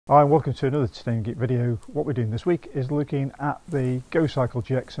Hi and welcome to another Today in Geek video. What we're doing this week is looking at the Gocycle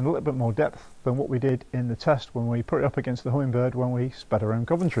GX in a little bit more depth than what we did in the test when we put it up against the Hummingbird when we sped around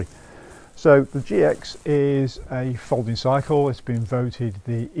Coventry. So the GX is a folding cycle. It's been voted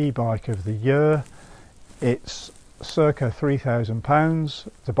the e-bike of the year. It's circa £3,000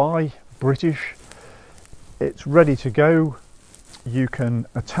 to buy, British. It's ready to go. You can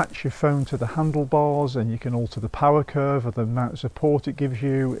attach your phone to the handlebars and you can alter the power curve or the amount of support it gives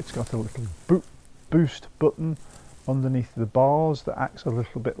you. It's got a little boost button underneath the bars that acts a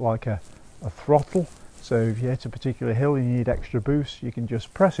little bit like a throttle. So if you hit a particular hill and you need extra boost, you can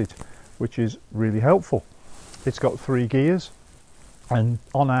just press it, which is really helpful. It's got 3 gears, and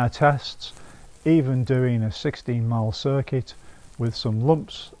on our tests, even doing a 16-mile circuit with some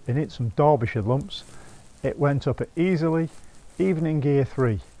lumps in it, some Derbyshire lumps, it went up easily, even in gear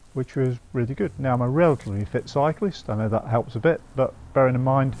 3, which was really good. Now I'm a relatively fit cyclist, I know that helps a bit, but bearing in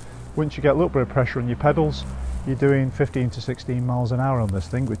mind once you get a little bit of pressure on your pedals, you're doing 15 to 16 miles an hour on this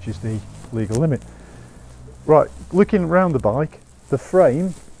thing, which is the legal limit. Right, looking around the bike, the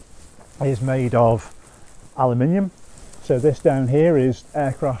frame is made of aluminium, so this down here is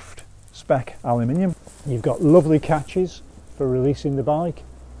aircraft spec aluminium. You've got lovely catches for releasing the bike.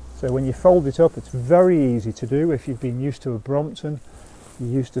 So when you fold it up, it's very easy to do. If you've been used to a Brompton, you're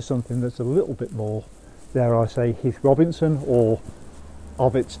used to something that's a little bit more, dare I say, Heath Robinson or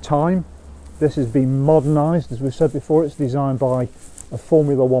of its time. This has been modernised, as we've said before. It's designed by a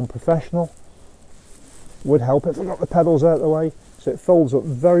Formula 1 professional. Would help if I got the pedals out of the way. So it folds up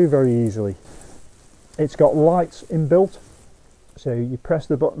very, very easily. It's got lights inbuilt. So you press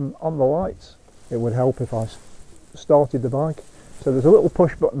the button on the lights. It would help if I started the bike. So there's a little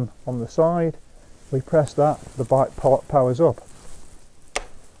push button on the side. We press that, the bike powers up.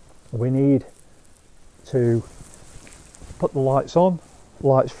 We need to put the lights on,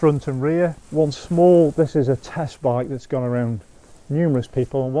 lights front and rear. This is a test bike that's gone around numerous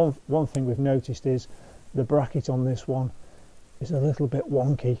people, and one thing we've noticed is the bracket on this one is a little bit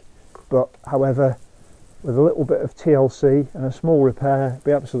wonky, but however, with a little bit of TLC and a small repair, it'd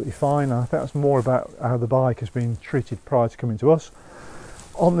be absolutely fine. I think that's more about how the bike has been treated prior to coming to us.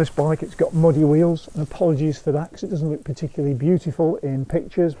 On this bike, it's got muddy wheels, and apologies for that because it doesn't look particularly beautiful in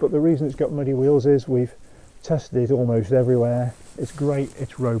pictures, but the reason it's got muddy wheels is we've tested it almost everywhere. It's great,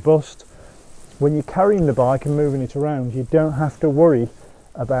 it's robust. When you're carrying the bike and moving it around, you don't have to worry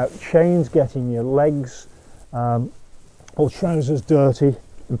about chains getting your legs or trousers dirty.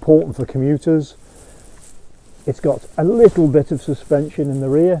 Important for commuters. It's got a little bit of suspension in the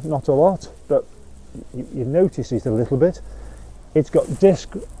rear, not a lot, but you notice it a little bit. It's got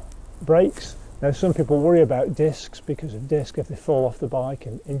disc brakes. Now some people worry about discs because of disc if they fall off the bike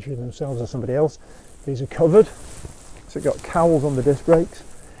and injure themselves or somebody else. These are covered. So it's got cowls on the disc brakes,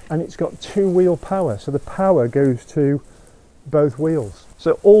 and it's got 2-wheel power, so the power goes to both wheels.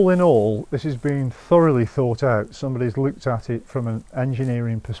 So all in all, this has been thoroughly thought out. Somebody's looked at it from an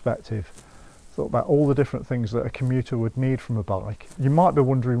engineering perspective, thought about all the different things that a commuter would need from a bike. You might be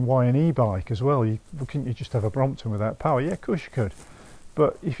wondering why an e-bike as well. Couldn't you just have a Brompton without power? Yeah, of course you could.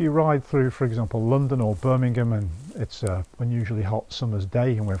 But if you ride through, for example, London or Birmingham, and it's an unusually hot summer's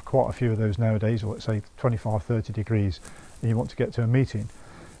day, and we have quite a few of those nowadays, or let's say 25-30 degrees, and you want to get to a meeting,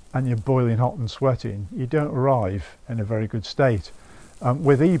 and you're boiling hot and sweating, you don't arrive in a very good state.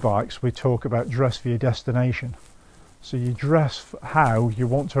 With e-bikes, we talk about dress for your destination. So you dress how you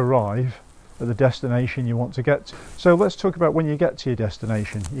want to arrive at the destination you want to get to. So let's talk about when you get to your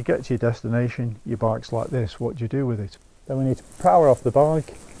destination. You get to your destination, your bike's like this, what do you do with it? Then we need to power off the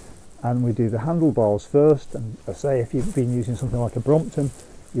bike, and we do the handlebars first. And I say, if you've been using something like a Brompton,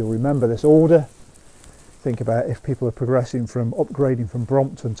 you'll remember this order. Think about if people are progressing from upgrading from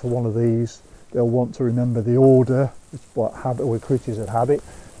Brompton to one of these, they'll want to remember the order. It's what habit, we're creatures of habit.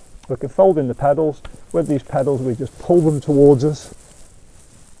 We can fold in the pedals. With these pedals, we just pull them towards us,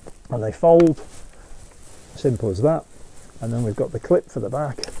 and they fold. Simple as that. And then we've got the clip for the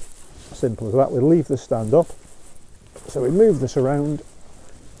back. Simple as that. We leave the stand up. So we move this around.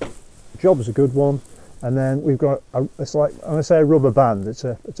 Job's a good one. And then we've got it's like, I'm gonna say a rubber band. It's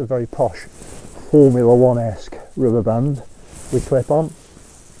a very posh Formula 1-esque rubber band we clip on,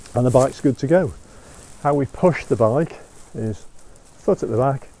 and the bike's good to go. How we push the bike is foot at the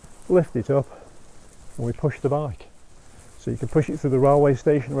back, lift it up, and we push the bike. So you can push it through the railway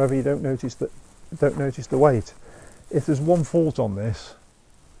station wherever you don't notice the weight. If there's one fault on this,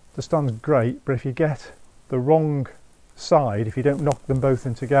 the stand's great, but if you get the wrong side, if you don't knock them both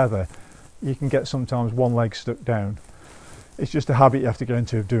in together, you can get sometimes one leg stuck down. It's just a habit you have to get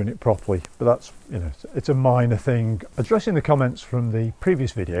into of doing it properly, but that's, you know, it's a minor thing. Addressing the comments from the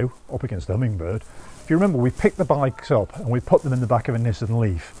previous video up against the Hummingbird, if you remember, we picked the bikes up and we put them in the back of a Nissan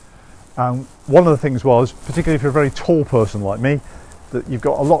Leaf. And one of the things was, particularly if you're a very tall person like me, that you've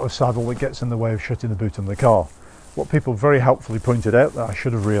got a lot of saddle that gets in the way of shutting the boot on the car. What people very helpfully pointed out, that I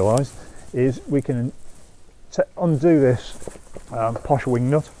should have realised, is we can undo this posh wing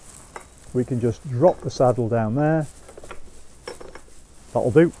nut. We can just drop the saddle down there,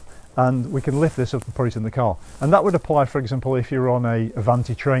 that'll do, and we can lift this up and put it in the car. And that would apply, for example, if you're on a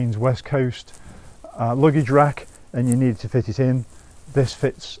Avanti Trains West Coast luggage rack and you need to fit it in. This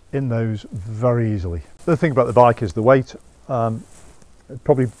fits in those very easily. The thing about the bike is the weight.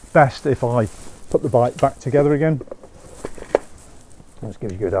 Probably best if I put the bike back together again. Let's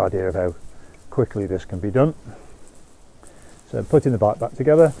give you a good idea of how quickly this can be done. So putting the bike back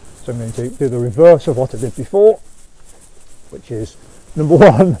together, so I'm going to do the reverse of what I did before, which is, number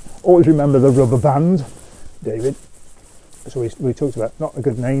one, always remember the rubber band, David. So we talked about, not a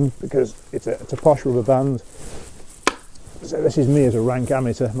good name because it's a posh rubber band. So this is me as a rank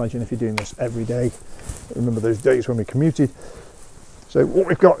amateur. Imagine if you're doing this every day. Remember those days when we commuted. So what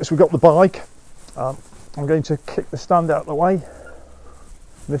we've got is we've got the bike. I'm going to kick the stand out of the way.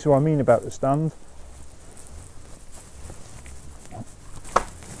 This is what I mean about the stand.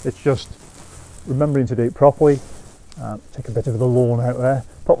 It's just remembering to do it properly. Take a bit of the lawn out there.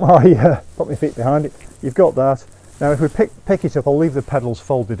 Put my feet behind it. You've got that. Now if we pick it up, I'll leave the pedals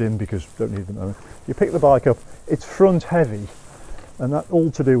folded in because I don't need them. You pick the bike up, it's front heavy, and that's all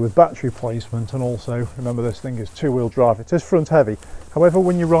to do with battery placement, and also remember this thing is two-wheel drive. It is front heavy, however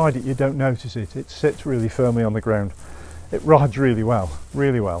when you ride it you don't notice it. It sits really firmly on the ground. It rides really well,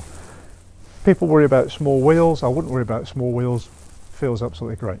 really well. People worry about small wheels. I wouldn't worry about small wheels. Feels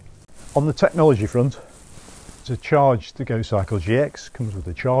absolutely great. On the technology front, to charge the Gocycle GX comes with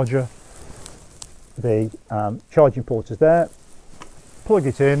a charger. The charging port is there. Plug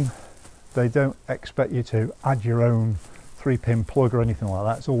it in. They don't expect you to add your own 3-pin plug or anything like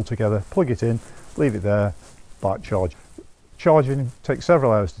that. It's all together. Plug it in, leave it there, bike charge. Charging takes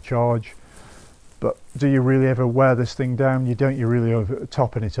several hours to charge, but do you really ever wear this thing down? You don't. You're really over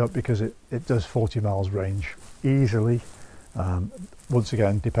topping it up because it does 40 miles range easily. Once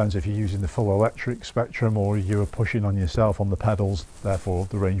again, depends if you're using the full electric spectrum or you are pushing on yourself on the pedals, therefore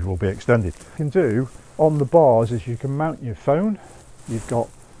the range will be extended. What you can do on the bars is you can mount your phone. You've got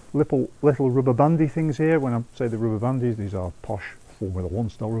little rubber bandy things here. When I say the rubber bandies, these are posh Formula 1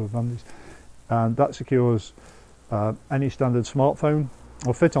 style rubber bandies, and that secures any standard smartphone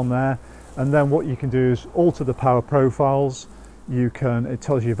will fit on there. And then what you can do is alter the power profiles. It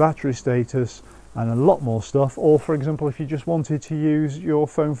tells you battery status and a lot more stuff. Or for example, if you just wanted to use your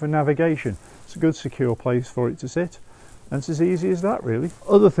phone for navigation, it's a good secure place for it to sit. And it's as easy as that, really.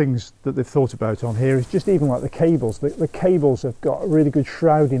 Other things that they've thought about on here is just even like the cables. The cables have got a really good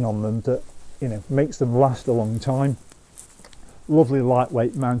shrouding on them that, you know, makes them last a long time. Lovely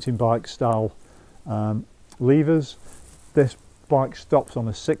lightweight mountain bike style levers. This bike stops on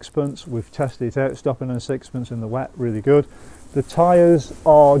a 6-pence. We've tested it out, stopping on a 6-pence in the wet, really good. The tyres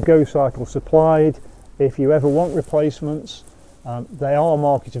are Gocycle supplied. If you ever want replacements, they are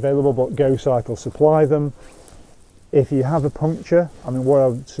market available, but Gocycle supply them. If you have a puncture, I mean, what I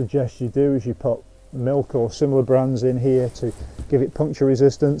would suggest you do is you put milk or similar brands in here to give it puncture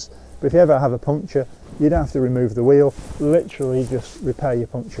resistance. But if you ever have a puncture, you don't have to remove the wheel. Literally just repair your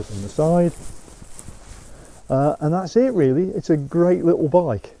puncture from the side. And that's it, really. It's a great little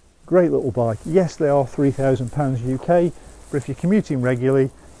bike. Great little bike. Yes, they are £3,000 UK, but if you're commuting regularly,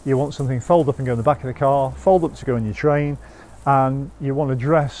 you want something fold up and go in the back of the car, fold up to go on your train, and you want to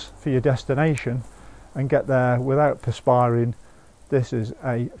dress for your destination and get there without perspiring, this is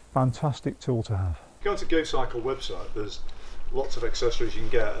a fantastic tool to have. Go to Gocycle website, there's lots of accessories you can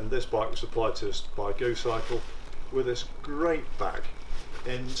get, and this bike was supplied to us by Gocycle with this great bag.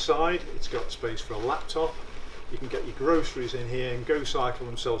 Inside it's got space for a laptop. You can get your groceries in here, and Gocycle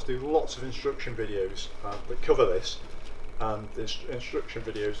themselves do lots of instruction videos that cover this, and the instruction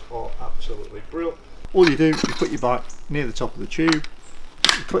videos are absolutely brilliant. All you do, you put your bike near the top of the tube,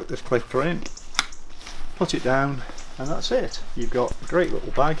 you click this clicker in, put it down, and that's it. You've got a great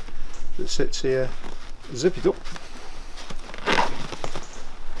little bag that sits here. Zip it up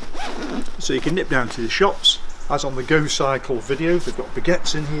so you can nip down to the shops, as on the Gocycle video. They've got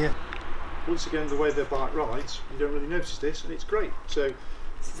baguettes in here. Once again, the way their bike rides, you don't really notice this, and it's great. So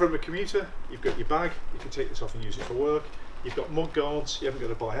from a commuter, you've got your bag, you can take this off and use it for work. You've got mud guards, you haven't got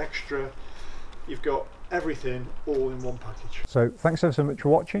to buy extra. You've got everything all in one package. So thanks ever so much for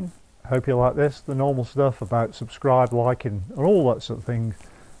watching. Hope you like this. The normal stuff about subscribe, liking and all that sort of thing,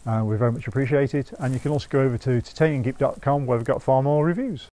 we very much appreciate it. And you can also go over to titaniumgeek.com where we've got far more reviews.